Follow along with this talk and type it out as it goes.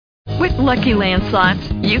With Lucky Land Slots,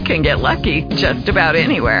 you can get lucky just about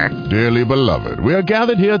anywhere. Dearly beloved, we are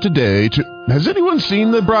gathered here today to... Has anyone seen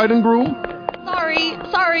the bride and groom?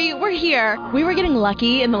 Sorry, we're here. We were getting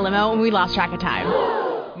lucky in the limo and we lost track of time.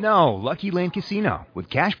 No, Lucky Land Casino, with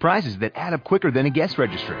cash prizes that add up quicker than a guest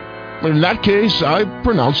registry. In that case, I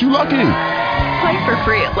pronounce you lucky. Play for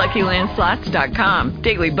free at LuckyLandSlots.com.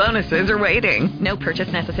 Daily bonuses are waiting. No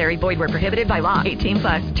purchase necessary. Void where prohibited by law.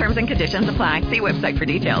 18+. Terms and conditions apply. See website for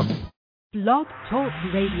details. Blog Talk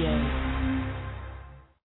Radio.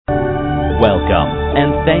 Welcome,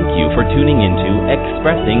 and thank you for tuning into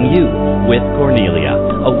Expressing You with Cornelia,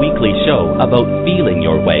 a weekly show about feeling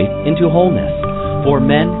your way into wholeness. For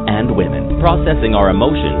men and women, processing our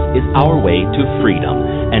emotions is our way to freedom,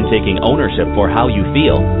 and taking ownership for how you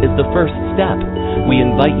feel is the first step. We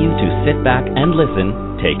invite you to sit back and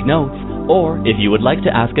listen, take notes, or if you would like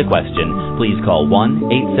to ask a question, please call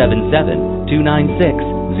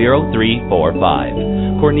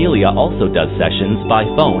 1-877-296-0345. Cornelia also does sessions by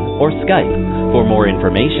phone or Skype. For more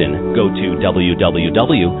information, go to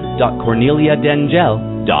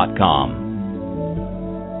www.corneliadengel.com.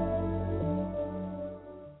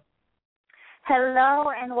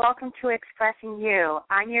 Hello and welcome to Expressing You.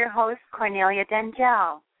 I'm your host, Cornelia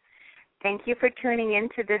Dengel. Thank you for tuning in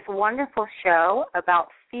to this wonderful show about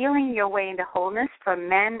feeling your way into wholeness for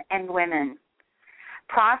men and women.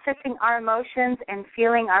 Processing our emotions and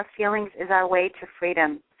feeling our feelings is our way to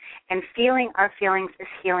freedom, and feeling our feelings is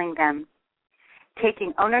healing them.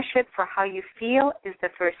 Taking ownership for how you feel is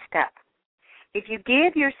the first step. If you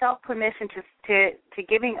give yourself permission to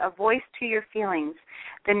giving a voice to your feelings,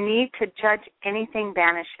 the need to judge anything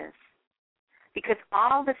vanishes. Because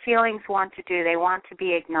all the feelings want to do, they want to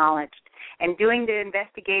be acknowledged. And doing the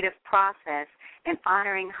investigative process and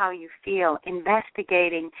honoring how you feel,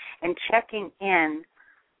 investigating and checking in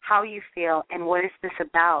how you feel and what is this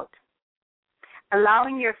about.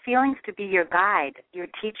 Allowing your feelings to be your guide, your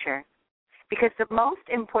teacher. Because the most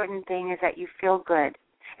important thing is that you feel good.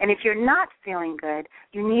 And if you're not feeling good,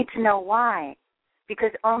 you need to know why,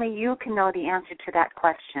 because only you can know the answer to that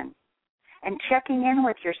question. And checking in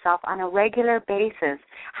with yourself on a regular basis,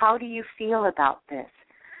 how do you feel about this?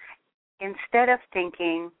 Instead of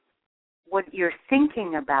thinking what you're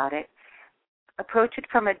thinking about it, approach it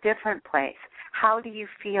from a different place. How do you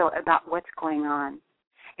feel about what's going on?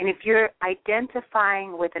 And if you're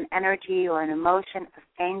identifying with an energy or an emotion of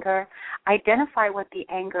anger, identify what the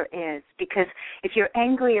anger is. Because if you're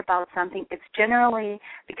angry about something, it's generally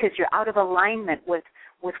because you're out of alignment with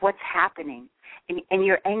what's happening, and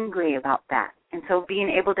you're angry about that. And so being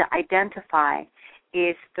able to identify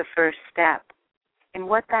is the first step. And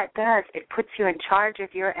what that does, it puts you in charge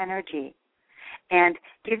of your energy and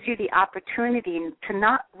gives you the opportunity to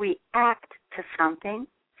not react to something,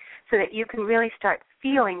 so that you can really start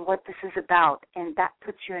feeling what this is about, and that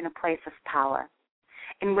puts you in a place of power.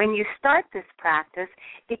 And when you start this practice,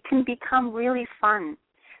 it can become really fun,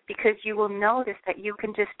 because you will notice that you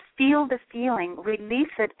can just feel the feeling,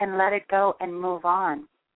 release it, and let it go and move on.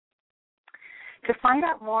 To find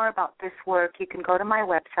out more about this work, you can go to my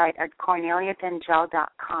website at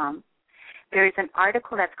corneliadengel.com. There is an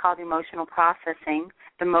article that's called Emotional Processing,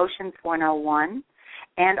 The Emotions 101,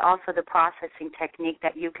 and also the processing technique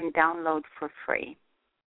that you can download for free.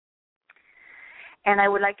 And I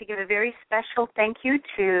would like to give a very special thank you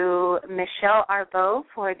to Michelle Arbeau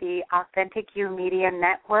for the Authentic You Media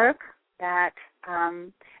Network that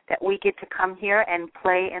we get to come here and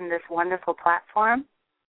play in this wonderful platform.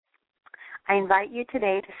 I invite you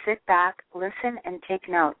today to sit back, listen, and take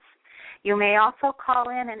notes. You may also call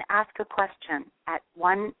in and ask a question at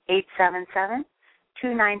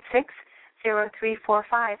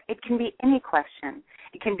 1-877-296-0345. It can be any question.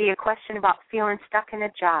 It can be a question about feeling stuck in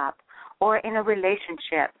a job or in a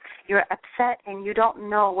relationship. You're upset and you don't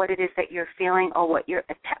know what it is that you're feeling or what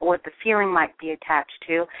the feeling might be attached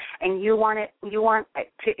to, and you want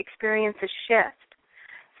to experience a shift.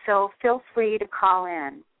 So feel free to call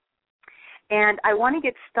in. And I want to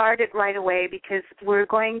get started right away because we're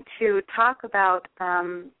going to talk about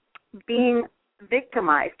being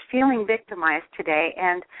victimized, feeling victimized today.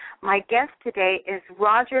 And my guest today is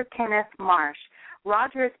Roger Kenneth Marsh.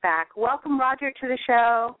 Roger is back. Welcome, Roger, to the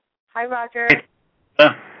show. Hi, Roger.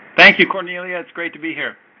 Thank you, Cornelia. It's great to be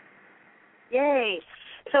here. Yay.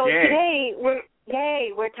 So today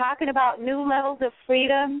we're talking about new levels of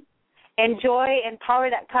freedom and joy and power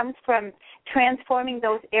that comes from transforming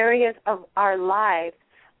those areas of our lives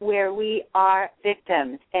where we are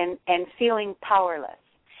victims and feeling powerless.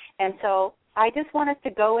 And so I just want us to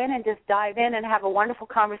go in and just dive in and have a wonderful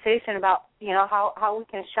conversation about, how we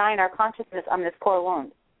can shine our consciousness on this core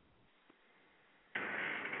wound.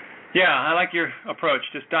 Yeah, I like your approach.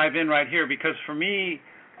 Just dive in right here, because for me,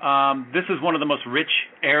 this is one of the most rich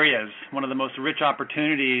areas, one of the most rich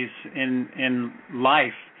opportunities in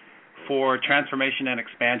life for transformation and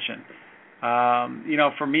expansion.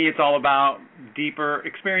 For me, it's all about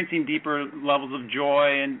experiencing deeper levels of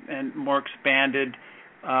joy and more expanded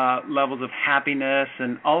levels of happiness,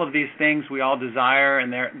 and all of these things we all desire,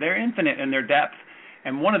 and they're infinite in their depth.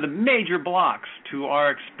 And one of the major blocks to our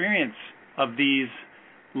experience of these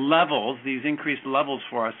levels, these increased levels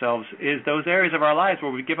for ourselves, is those areas of our lives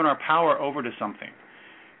where we've given our power over to something.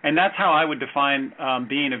 And that's how I would define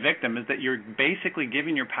being a victim, is that you're basically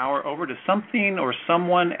giving your power over to something or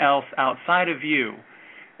someone else outside of you.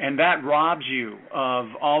 And that robs you of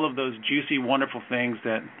all of those juicy, wonderful things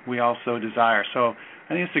that we also desire. So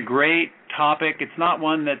I think it's a great topic. It's not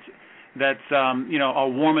one that's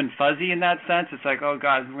all warm and fuzzy in that sense. It's like, oh,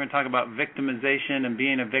 God, we're going to talk about victimization and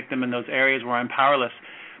being a victim in those areas where I'm powerless.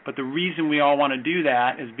 But the reason we all want to do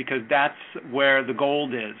that is because that's where the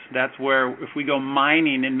gold is. That's where, if we go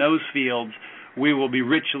mining in those fields, we will be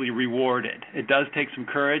richly rewarded. It does take some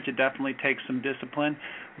courage. It definitely takes some discipline.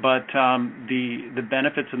 But the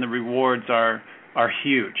benefits and the rewards are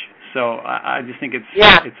huge. So I just think it's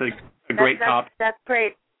a great topic. That's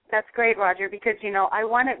great. That's great, Roger, because, I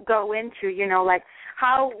want to go into,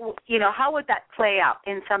 how would that play out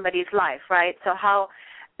in somebody's life, right? So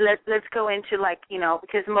let's go into,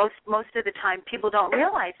 because most of the time people don't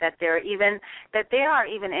realize that they are even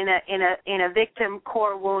in a victim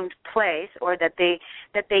core wound place, or that they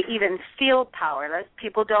even feel powerless.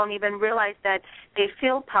 People don't even realize that they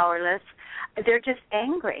feel powerless. They're just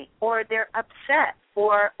angry, or they're upset,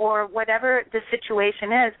 or whatever the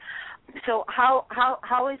situation is. So how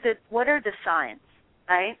is it? What are the signs,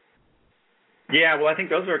 right? Yeah, well, I think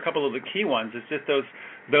those are a couple of the key ones. It's just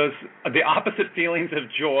the opposite feelings of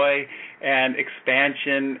joy and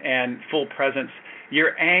expansion and full presence.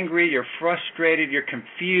 You're angry, you're frustrated, you're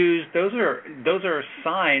confused. Those are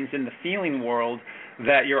signs in the feeling world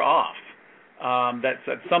that you're off. That's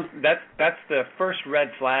the first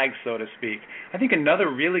red flag, so to speak. I think another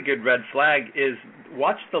really good red flag is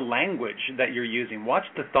watch the language that you're using. Watch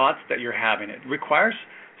the thoughts that you're having. It requires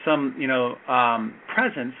some,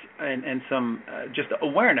 presence and some just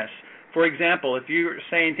awareness. For example, if you're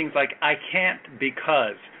saying things like, I can't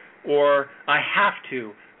because, or I have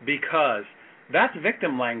to because, that's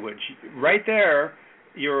victim language. Right there,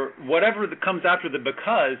 whatever that comes after the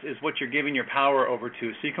because is what you're giving your power over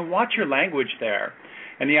to. So you can watch your language there.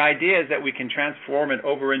 And the idea is that we can transform it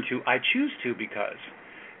over into I choose to because,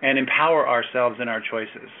 and empower ourselves in our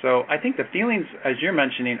choices. So I think the feelings, as you're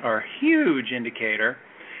mentioning, are a huge indicator.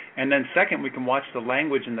 And then second, we can watch the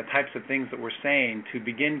language and the types of things that we're saying to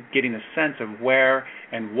begin getting a sense of where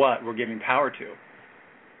and what we're giving power to.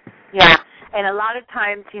 Yeah, and a lot of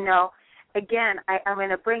times, again, I'm going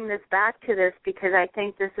to bring this back to this because I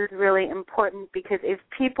think this is really important, because if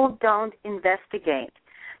people don't investigate,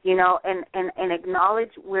 and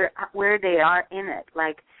acknowledge where they are in it,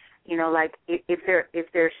 if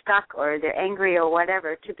they're stuck or they're angry or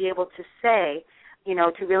whatever, to be able to say,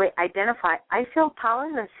 to really identify, I feel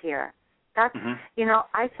powerless here. That's,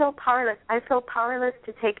 I feel powerless. I feel powerless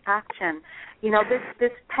to take action.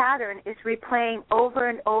 This pattern is replaying over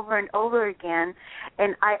and over and over again,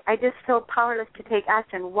 and I just feel powerless to take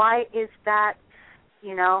action. Why is that,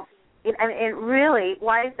 and really,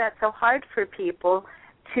 why is that so hard for people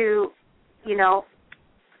to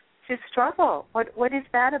struggle? What is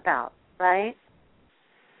that about, right?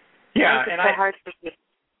 Yeah, and so hard for people?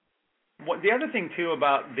 The other thing, too,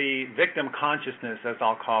 about the victim consciousness, as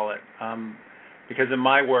I'll call it, because in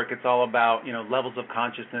my work it's all about, levels of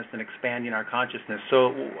consciousness and expanding our consciousness.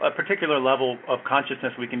 So a particular level of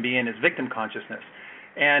consciousness we can be in is victim consciousness.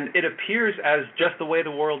 And it appears as just the way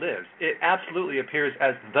the world is. It absolutely appears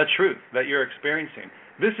as the truth that you're experiencing.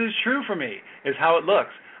 This is true for me, is how it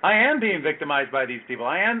looks. I am being victimized by these people.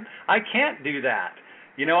 I can't do that.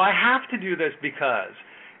 I have to do this because.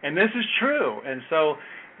 And this is true. And so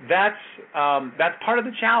that's part of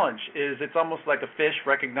the challenge. Is it's almost like a fish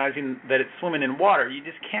recognizing that it's swimming in water. You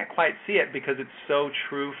just can't quite see it because it's so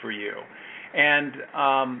true for you. And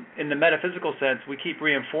in the metaphysical sense, we keep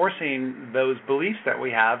reinforcing those beliefs that we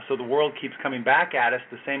have, so the world keeps coming back at us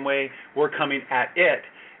the same way we're coming at it.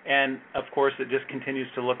 And, of course, it just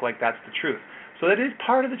continues to look like that's the truth. So that is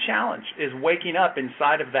part of the challenge, is waking up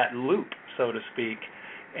inside of that loop, so to speak,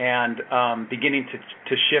 and beginning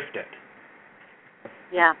to shift it.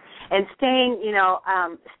 Yeah, and staying in a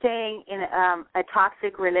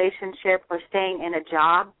toxic relationship, or staying in a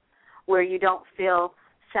job where you don't feel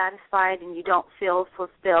satisfied and you don't feel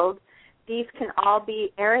fulfilled, these can all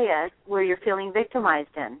be areas where you're feeling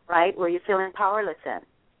victimized in, right? Where you're feeling powerless in.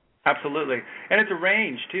 Absolutely. And it's a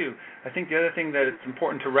range, too. I think the other thing that it's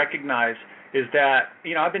important to recognize is that,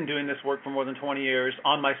 I've been doing this work for more than 20 years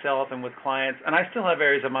on myself and with clients, and I still have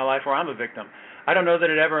areas of my life where I'm a victim. I don't know that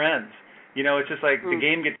it ever ends. It's just like the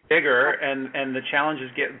game gets bigger and the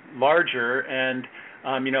challenges get larger, and,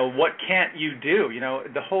 what can't you do?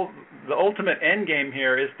 The ultimate end game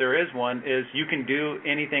here, if there is one, is you can do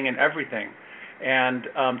anything and everything. And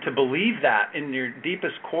to believe that in your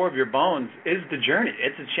deepest core of your bones is the journey.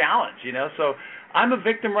 It's a challenge, So I'm a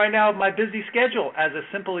victim right now of my busy schedule as a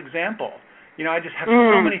simple example. I just have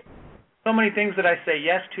so many things that I say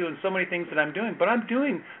yes to and so many things that I'm doing, but I'm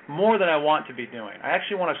doing more than I want to be doing. I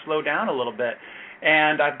actually want to slow down a little bit.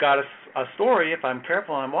 And I've got a story, if I'm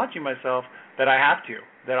careful and I'm watching myself, that I have to,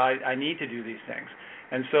 that I need to do these things.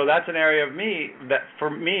 And so that's an area of me that,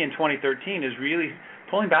 for me in 2013, is really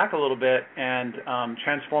pulling back a little bit and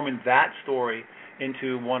transforming that story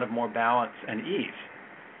into one of more balance and ease.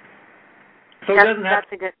 So it doesn't have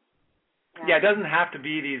it doesn't have to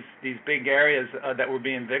be these big areas that we're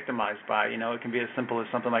being victimized by. It can be as simple as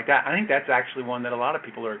something like that. I think that's actually one that a lot of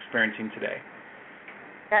people are experiencing today.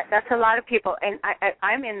 That's a lot of people, and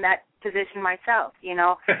I'm in that position myself, and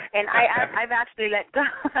I've actually let go,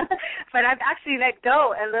 but I've actually let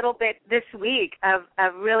go a little bit this week of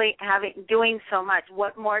really doing so much.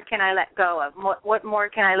 What more can I let go of? What more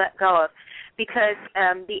can I let go of? Because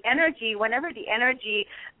the energy, whenever the energy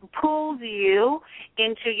pulls you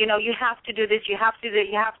into, you have to do this, you have to do that,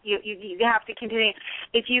 you have to continue.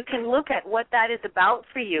 If you can look at what that is about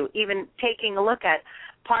for you, even taking a look at,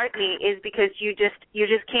 partly is because you just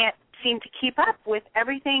can't seem to keep up with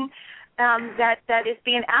everything that is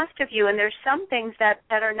being asked of you, and there's some things that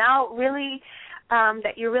are now really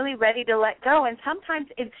that you're really ready to let go, and sometimes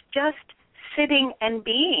it's just sitting and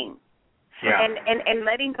being. Yeah. And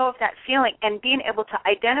letting go of that feeling and being able to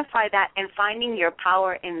identify that and finding your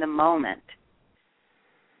power in the moment.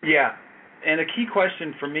 Yeah, and a key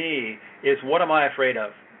question for me is, what am I afraid of?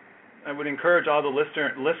 I would encourage all the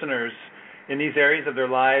listeners in these areas of their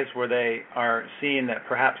lives where they are seeing that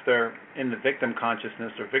perhaps they're in the victim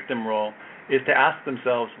consciousness or victim role, is to ask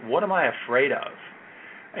themselves, what am I afraid of?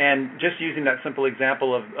 And just using that simple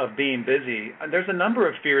example of being busy, there's a number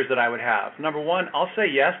of fears that I would have. Number one, I'll say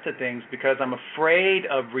yes to things because I'm afraid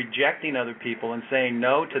of rejecting other people and saying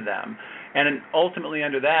no to them. And ultimately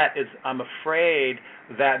under that is I'm afraid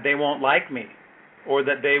that they won't like me or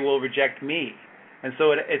that they will reject me. And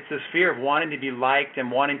so it's this fear of wanting to be liked and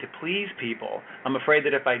wanting to please people. I'm afraid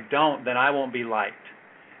that if I don't, then I won't be liked.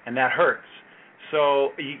 And that hurts. So,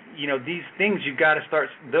 these things you've got to start,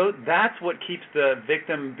 that's what keeps the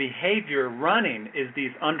victim behavior running, is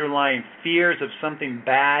these underlying fears of something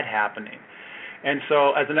bad happening. And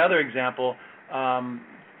so, as another example,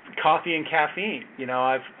 coffee and caffeine.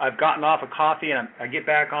 I've gotten off of coffee and I get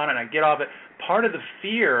back on it and I get off it. Part of the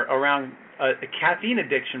fear around a caffeine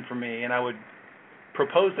addiction for me, and I would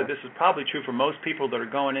propose that this is probably true for most people that are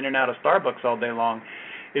going in and out of Starbucks all day long,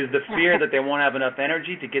 is the fear that they won't have enough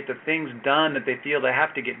energy to get the things done that they feel they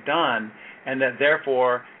have to get done, and that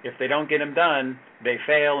therefore, if they don't get them done, they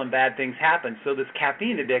fail and bad things happen. So this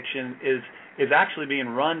caffeine addiction is actually being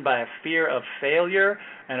run by a fear of failure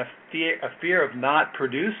and a fear of not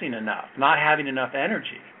producing enough, not having enough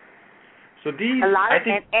energy. So these,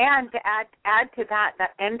 and to add to that,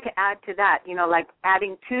 like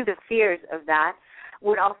adding to the fears of that,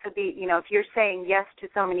 would also be, if you're saying yes to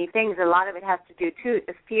so many things, a lot of it has to do, too,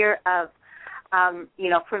 the fear of,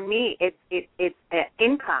 for me, it's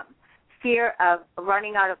income, fear of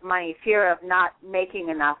running out of money, fear of not making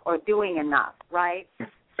enough or doing enough, right?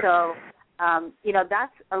 So,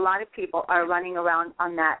 that's a lot of people are running around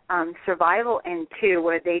on that survival end, too,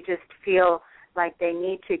 where they just feel like they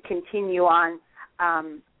need to continue on,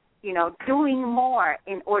 doing more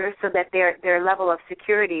in order so that their level of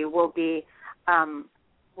security will be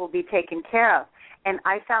taken care of. And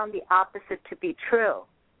I found the opposite to be true,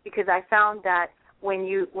 because I found that when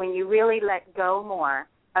you really let go more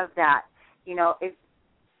of that,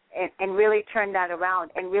 and really turn that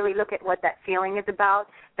around and really look at what that feeling is about,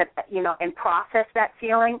 and process that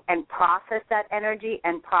feeling and process that energy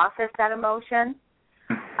and process that emotion,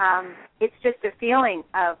 it's just a feeling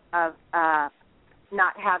of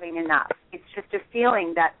not having enough. It's just a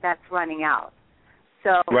feeling that's running out.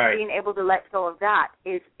 So being able to let go of that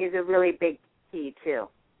is a really big key, too.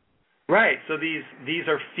 Right. So these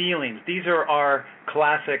are feelings. These are our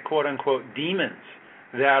classic, quote-unquote, demons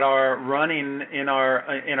that are running in our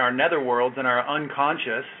netherworlds, in our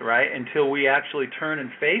unconscious, right, until we actually turn and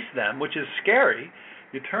face them, which is scary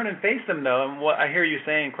You turn and face them, though, and what I hear you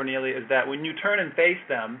saying, Cornelia, is that when you turn and face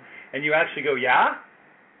them and you actually go, yeah,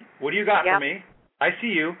 what do you got for me? I see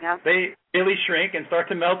you. Yep. They really shrink and start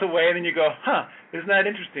to melt away, and then you go, isn't that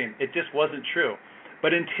interesting? It just wasn't true.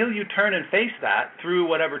 But until you turn and face that through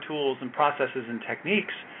whatever tools and processes and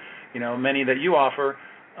techniques, many that you offer,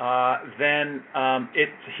 then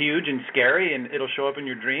it's huge and scary, and it'll show up in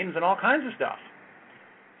your dreams and all kinds of stuff.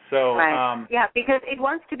 So, right. Because it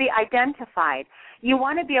wants to be identified. You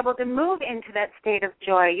want to be able to move into that state of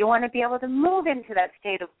joy. You want to be able to move into that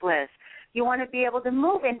state of bliss. You want to be able to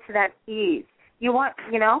move into that ease. You want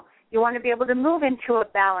to be able to move into a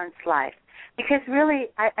balanced life. Because really,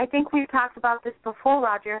 I think we've talked about this before,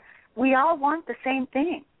 Roger, we all want the same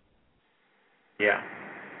thing. Yeah.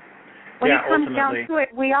 When it comes down to it,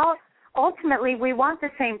 we want the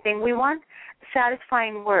same thing. We want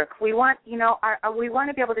satisfying work. We want, we want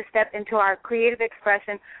to be able to step into our creative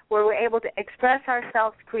expression where we're able to express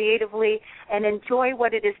ourselves creatively and enjoy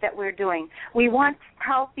what it is that we're doing. We want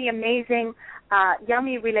healthy, amazing,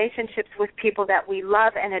 yummy relationships with people that we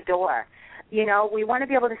love and adore. We want to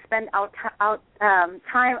be able to spend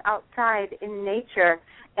time outside in nature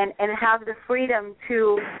and have the freedom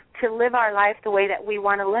to live our life the way that we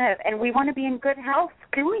want to live. And we want to be in good health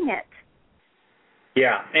doing it.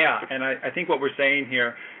 Yeah, and I think what we're saying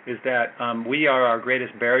here is that we are our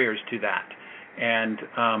greatest barriers to that, and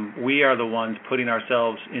we are the ones putting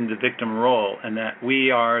ourselves in the victim role, and that we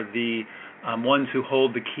are the ones who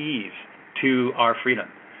hold the keys to our freedom.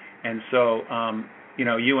 And so,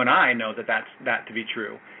 you and I know that's to be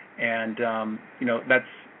true, and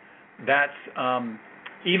that's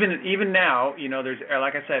even now, there's,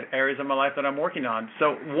 like I said, areas of my life that I'm working on.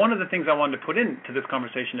 So one of the things I wanted to put into this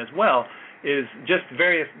conversation as well is just the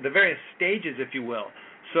various stages, if you will.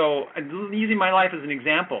 So using my life as an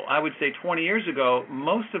example, I would say 20 years ago,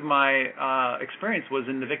 most of my experience was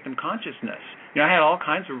in the victim consciousness. I had all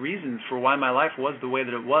kinds of reasons for why my life was the way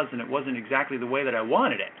that it was, and it wasn't exactly the way that I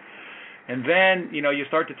wanted it. And then, you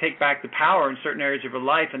start to take back the power in certain areas of your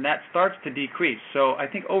life, and that starts to decrease. So I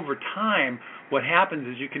think over time, what happens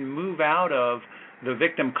is you can move out of the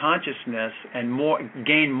victim consciousness and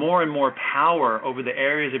gain more and more power over the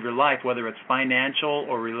areas of your life, whether it's financial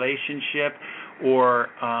or relationship or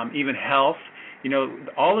even health.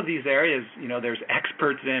 All of these areas, there's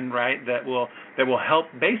experts in, right, that will help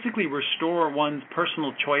basically restore one's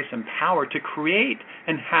personal choice and power to create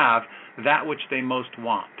and have that which they most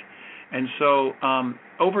want. And so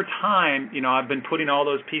over time, I've been putting all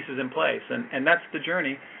those pieces in place, and that's the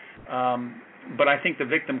journey. But I think the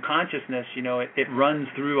victim consciousness, it runs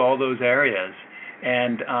through all those areas.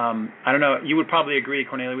 And I don't know, you would probably agree,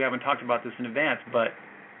 Cornelia, we haven't talked about this in advance, but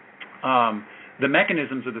the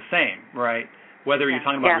mechanisms are the same, right? Whether you're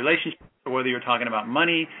talking about relationships or whether you're talking about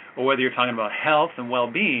money or whether you're talking about health and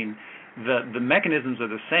well-being, the mechanisms are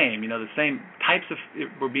the same. The same types of,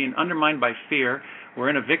 we're being undermined by fear. We're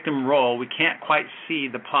in a victim role. We can't quite see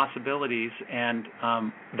the possibilities and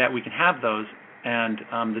that we can have those, and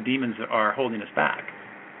the demons are holding us back.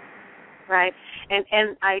 Right,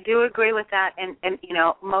 and I do agree with that. And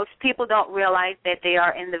most people don't realize that they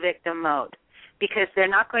are in the victim mode because they're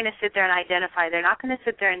not going to sit there and identify. They're not going to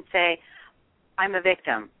sit there and say, "I'm a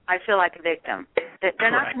victim. I feel like a victim."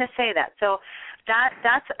 They're not going to say that. So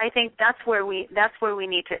I think that's where we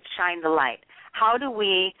need to shine the light. How do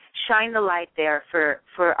we shine the light there for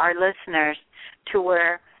our listeners to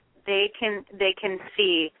where they can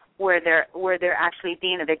see where they're actually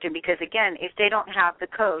being a victim? Because again, if they don't have the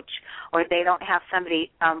coach or they don't have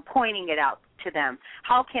somebody pointing it out to them,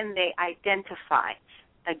 how can they identify?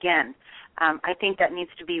 Again, I think that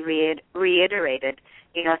needs to be reiterated,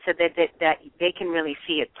 so that they can really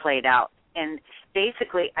see it played out. And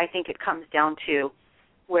basically, I think it comes down to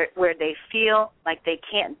where they feel like they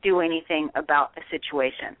can't do anything about a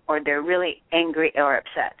situation, or they're really angry or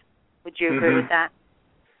upset. Would you agree with that?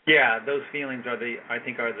 Yeah, those feelings are the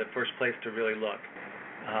first place to really look.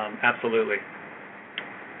 Absolutely.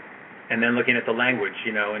 And then looking at the language,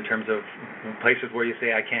 in terms of places where you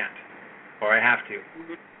say I can't or I have to.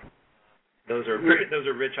 Mm-hmm. Those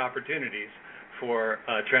are rich opportunities for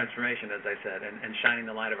transformation, as I said, and shining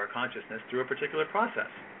the light of our consciousness through a particular process.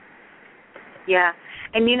 Yeah,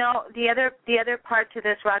 and the other part to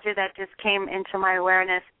this, Roger, that just came into my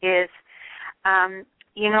awareness is, I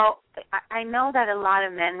know that a lot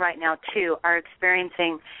of men right now too are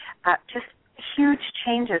experiencing just huge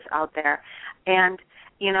changes out there, and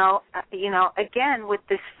again with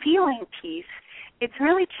this feeling piece, it's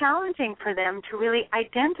really challenging for them to really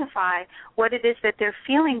identify what it is that they're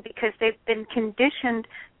feeling because they've been conditioned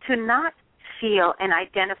to not feel and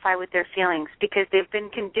identify with their feelings because they've been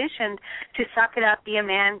conditioned to suck it up, be a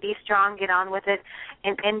man, be strong, get on with it,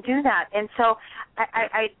 and do that. And so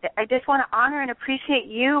I just want to honor and appreciate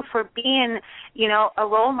you for being, a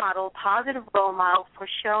role model, positive role model for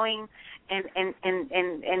showing and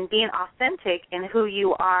being authentic in who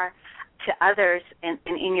you are to others and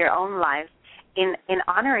in your own life in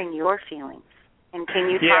honoring your feelings. And can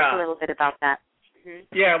you talk a little bit about that?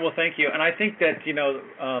 Mm-hmm. Yeah, well, thank you. And I think that,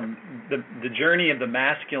 the journey of the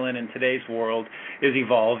masculine in today's world is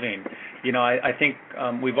evolving. I think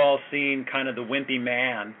we've all seen kind of the wimpy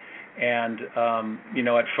man. And,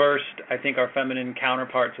 at first, I think our feminine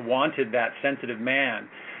counterparts wanted that sensitive man.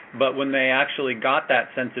 But when they actually got that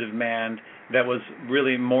sensitive man that was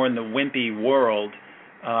really more in the wimpy world,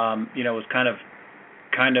 was kind of,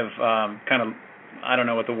 I don't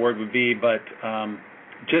know what the word would be, but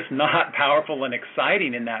just not powerful and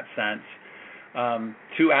exciting in that sense,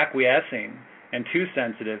 too acquiescing and too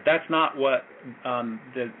sensitive. That's not what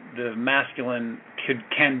the masculine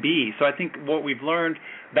can be. So I think what we've learned,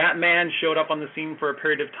 that man showed up on the scene for a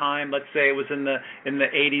period of time. Let's say it was in the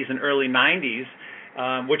 80s and early 90s,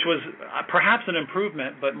 which was perhaps an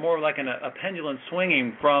improvement, but more like a pendulum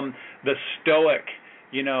swinging from the stoic,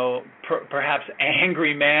 perhaps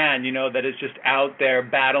angry man, that is just out there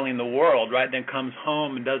battling the world, right? Then comes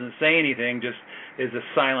home and doesn't say anything, just is a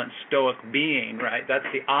silent stoic being, right? That's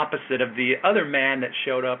the opposite of the other man that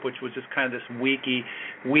showed up, which was just kind of this weak,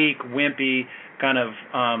 wimpy, kind of,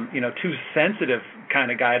 too sensitive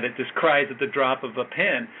kind of guy that just cries at the drop of a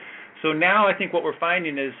pin. So now I think what we're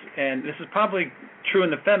finding is, and this is probably true in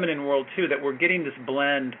the feminine world too, that we're getting this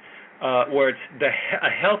blend where it's a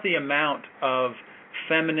healthy amount of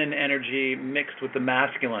feminine energy mixed with the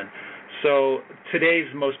masculine. So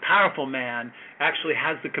today's most powerful man actually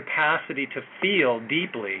has the capacity to feel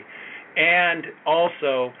deeply and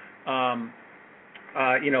also,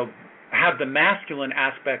 have the masculine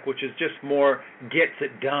aspect, which is just more gets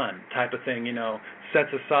it done type of thing,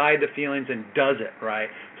 sets aside the feelings and does it, right?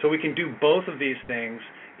 So we can do both of these things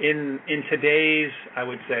in today's, I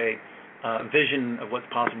would say, vision of what's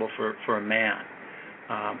possible for a man.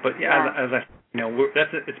 But as I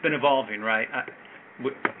it's been evolving, right?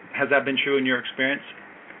 Has that been true in your experience?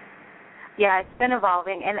 Yeah, it's been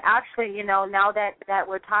evolving, and actually, now that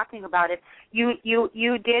we're talking about it,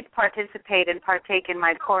 you did participate and partake in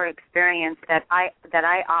my core experience that I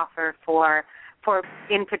offer for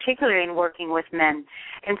in particular in working with men.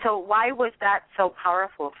 And so, why was that so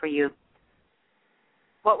powerful for you?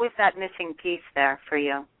 What was that missing piece there for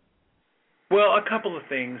you? Well, a couple of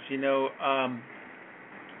things,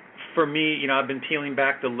 For me, I've been peeling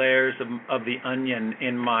back the layers of the onion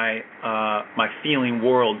in my feeling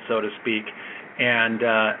world, so to speak, and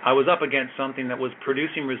I was up against something that was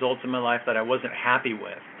producing results in my life that I wasn't happy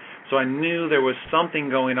with. So I knew there was something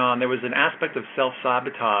going on. There was an aspect of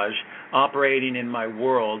self-sabotage operating in my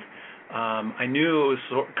world. I knew it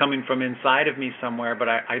was coming from inside of me somewhere, but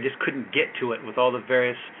I just couldn't get to it with all the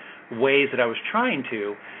various ways that I was trying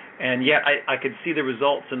to, and yet I could see the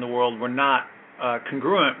results in the world were not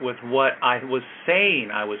congruent with what I was saying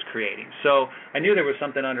I was creating. So I knew there was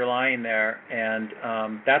something underlying there, and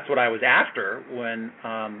that's what I was after when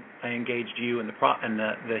I engaged you in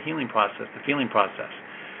the healing process, the feeling process.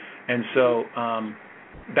 And so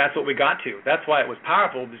that's what we got to. That's why it was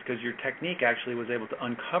powerful, because your technique actually was able to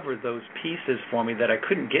uncover those pieces for me that I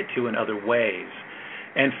couldn't get to in other ways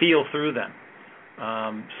and feel through them.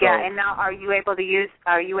 And now are you able to use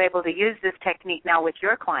this technique now with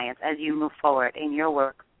your clients as you move forward in your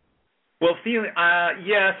work? Well,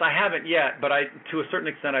 yes, I haven't yet, but to a certain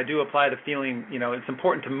extent I do apply the feeling. It's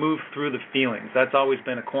important to move through the feelings. That's always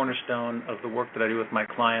been a cornerstone of the work that I do with my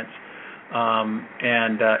clients,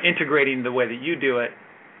 and integrating the way that you do it.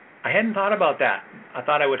 I hadn't thought about that. I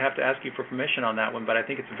thought I would have to ask you for permission on that one, but I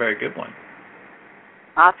think it's a very good one.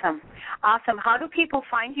 Awesome. How do people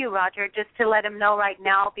find you, Roger? Just to let them know right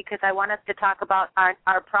now, because I want us to talk about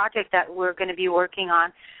our project that we're going to be working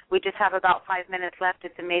on. We just have about 5 minutes left.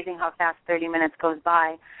 It's amazing how fast 30 minutes goes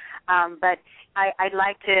by. But I'd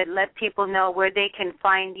like to let people know where they can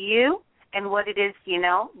find you and what it is,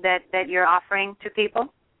 that you're offering to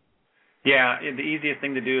people. Yeah, the easiest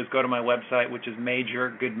thing to do is go to my website, which is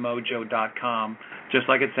majorgoodmojo.com, just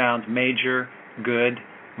like it sounds,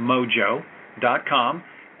 majorgoodmojo.com.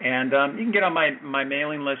 And you can get on my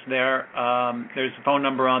mailing list there. There's a phone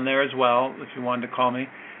number on there as well if you wanted to call me.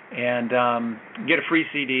 And get a free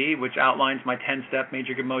CD, which outlines my 10-step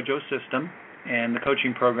Major Good Mojo system and the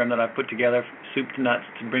coaching program that I've put together, soup to nuts,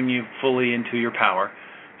 to bring you fully into your power.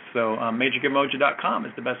 So majorgoodmojo.com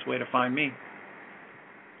is the best way to find me.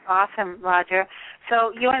 Awesome, Roger.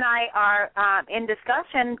 So you and I are in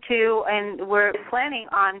discussion and we're planning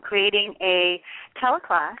on creating a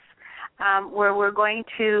teleclass where we're going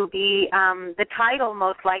to be, the title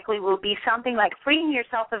most likely will be something like Freeing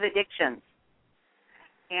Yourself of Addictions.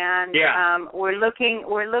 And we're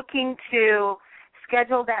looking to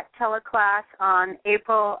schedule that teleclass on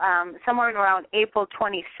April, somewhere around April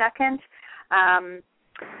 22nd.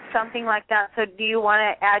 Something like that. So do you want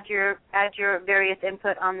to add your various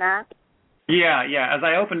input on that? Yeah. As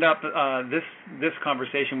I opened up this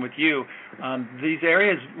conversation with you, these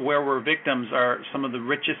areas where we're victims are some of the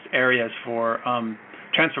richest areas for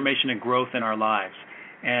transformation and growth in our lives.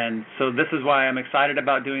 And so this is why I'm excited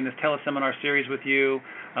about doing this teleseminar series with you.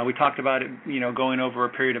 We talked about it, going over a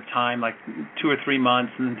period of time, like 2 or 3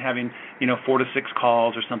 months, and having, 4 to 6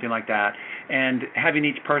 calls or something like that, and having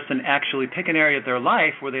each person actually pick an area of their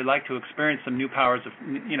life where they like to experience some new powers of,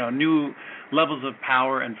 new levels of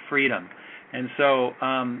power and freedom. And so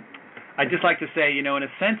I'd just like to say, in a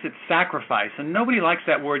sense, it's sacrifice, and nobody likes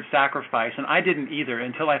that word sacrifice, and I didn't either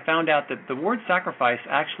until I found out that the word sacrifice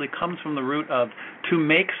actually comes from the root of to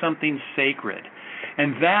make something sacred.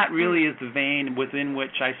 And that really is the vein within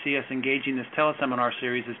which I see us engaging this teleseminar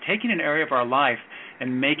series, is taking an area of our life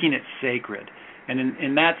and making it sacred. And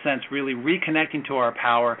in that sense, really reconnecting to our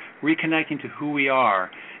power, reconnecting to who we are,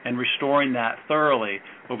 and restoring that thoroughly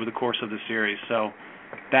over the course of the series. So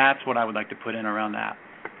that's what I would like to put in around that.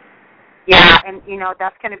 Yeah, and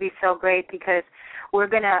that's going to be so great because we're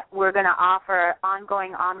gonna offer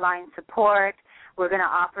ongoing online support. We're going to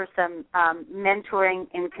offer some mentoring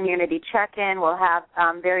and community check-in. We'll have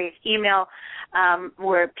various email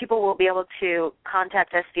where people will be able to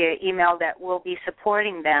contact us via email that will be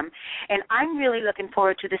supporting them. And I'm really looking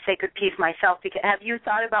forward to the Sacred Piece myself. Because have you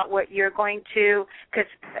thought about what you're going to? Because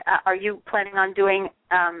are you planning on doing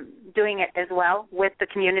it as well with the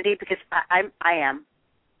community? Because I am.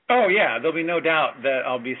 Oh, yeah, there'll be no doubt that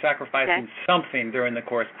I'll be sacrificing something during the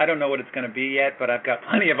course. I don't know what it's going to be yet, but I've got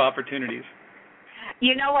plenty of opportunities.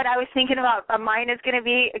 You know what I was thinking about? Mine is going to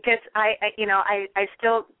be, because I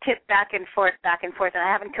still tip back and forth, and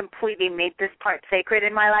I haven't completely made this part sacred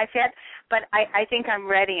in my life yet, but I think I'm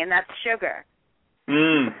ready, and that's sugar.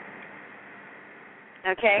 Okay?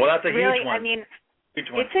 Well, that's a huge one. I mean,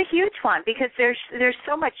 it's a huge one because there's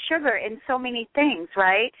so much sugar in so many things,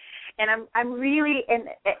 right? And I'm really,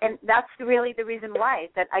 and that's really the reason why,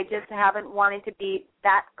 that I just haven't wanted to be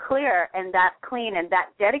that clear and that clean and that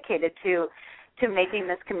dedicated to making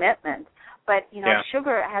this commitment. But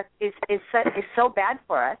sugar is so bad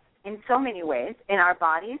for us in so many ways in our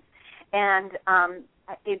bodies, and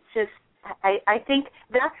it's just I think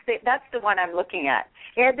that's the one I'm looking at.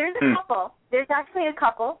 Yeah, there's a couple. There's actually a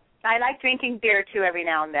couple. I like drinking beer too every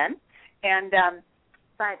now and then,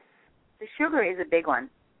 but the sugar is a big one.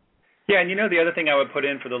 Yeah, and the other thing I would put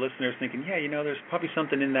in for the listeners thinking, there's probably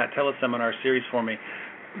something in that teleseminar series for me.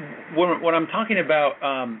 When I'm talking about,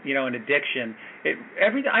 an addiction,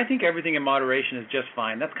 I think everything in moderation is just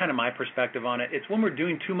fine. That's kind of my perspective on it. It's when we're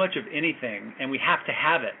doing too much of anything and we have to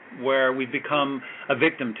have it, where we become a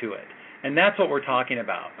victim to it. And that's what we're talking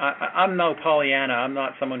about. I'm no Pollyanna. I'm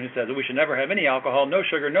not someone who says we should never have any alcohol, no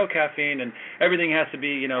sugar, no caffeine, and everything has to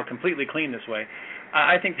be, completely clean this way.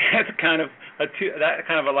 I think that kind of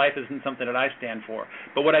a life isn't something that I stand for.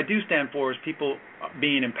 But what I do stand for is people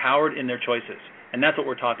being empowered in their choices, and that's what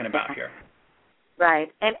we're talking about here.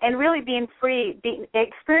 Right, and really being free,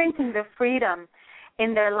 experiencing the freedom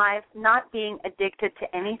in their life, not being addicted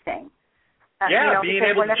to anything. Being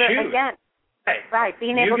able to choose. Again, right,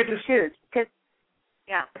 being able to choose. Because,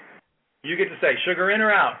 you get to say sugar in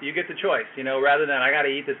or out. You get the choice. Rather than I got to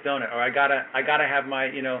eat this donut, or I gotta have my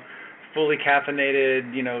fully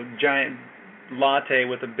caffeinated, giant latte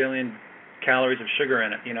with 1 billion calories of sugar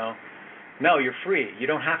in it, No, you're free. You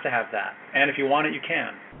don't have to have that. And if you want it, you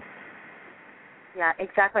can. Yeah,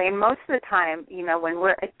 exactly. And most of the time, when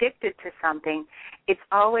we're addicted to something, it's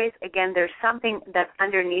always, again, there's something that's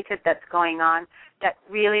underneath it that's going on that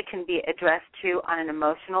really can be addressed to on an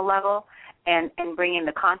emotional level and bringing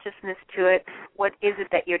the consciousness to it. What is it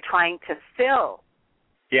that you're trying to fill?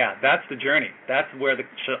 Yeah, that's the journey. That's where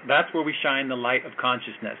we shine the light of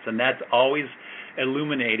consciousness, and that's always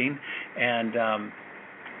illuminating and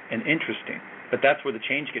interesting. But that's where the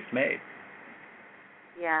change gets made.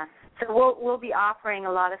 Yeah. So we'll be offering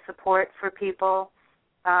a lot of support for people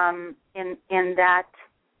in that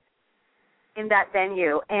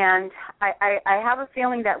venue, and I have a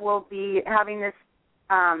feeling that we'll be having this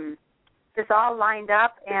all lined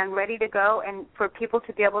up and ready to go, and for people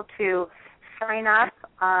to be able to sign up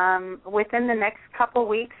within the next couple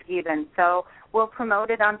weeks even. So we'll promote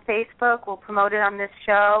it on Facebook, we'll promote it on this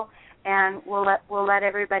show, and we'll let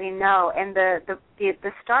everybody know. And the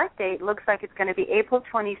start date looks like it's going to be April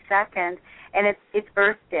 22nd, and it's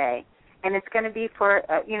Earth Day. And it's going to be for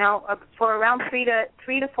for around 3 to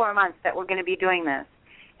 4 months that we're going to be doing this,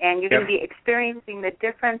 and you're going to be experiencing the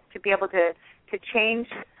difference to be able to change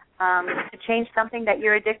something that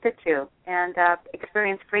you're addicted to, and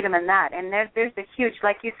experience freedom in that. And there's a huge,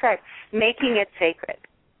 like you said, making it sacred,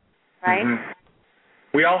 right? Mm-hmm.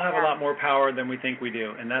 We all have a lot more power than we think we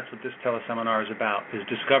do, and that's what this teleseminar is about: is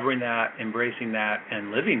discovering that, embracing that,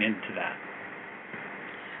 and living into that.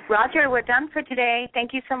 Roger, we're done for today.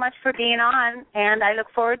 Thank you so much for being on, and I look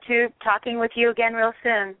forward to talking with you again real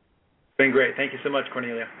soon. Been great. Thank you so much,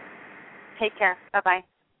 Cornelia. Take care. Bye-bye.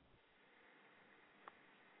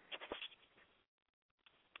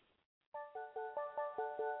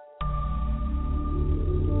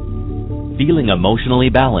 Feeling emotionally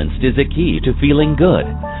balanced is a key to feeling good.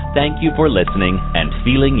 Thank you for listening and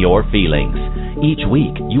feeling your feelings. Each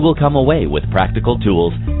week, you will come away with practical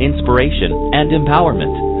tools, inspiration, and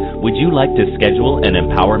empowerment. Would you like to schedule an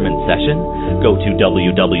empowerment session? Go to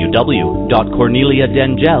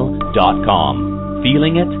www.corneliadengel.com.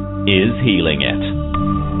 Feeling it is healing it.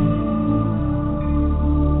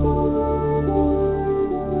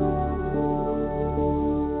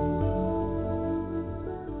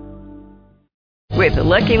 With the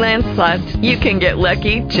Lucky Land Slots, you can get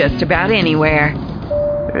lucky just about anywhere.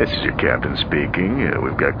 This is your captain speaking.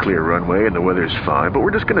 We've got clear runway and the weather's fine, but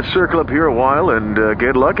we're just going to circle up here a while and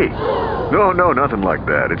get lucky. No, nothing like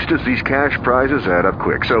that. It's just these cash prizes add up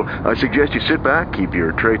quick. So I suggest you sit back, keep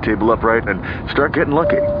your tray table upright, and start getting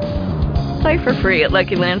lucky. Play for free at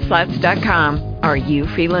LuckyLandSlots.com. Are you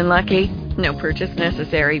feeling lucky? No purchase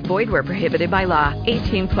necessary. Void where prohibited by law.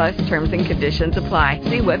 18+ terms and conditions apply.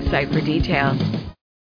 See website for details.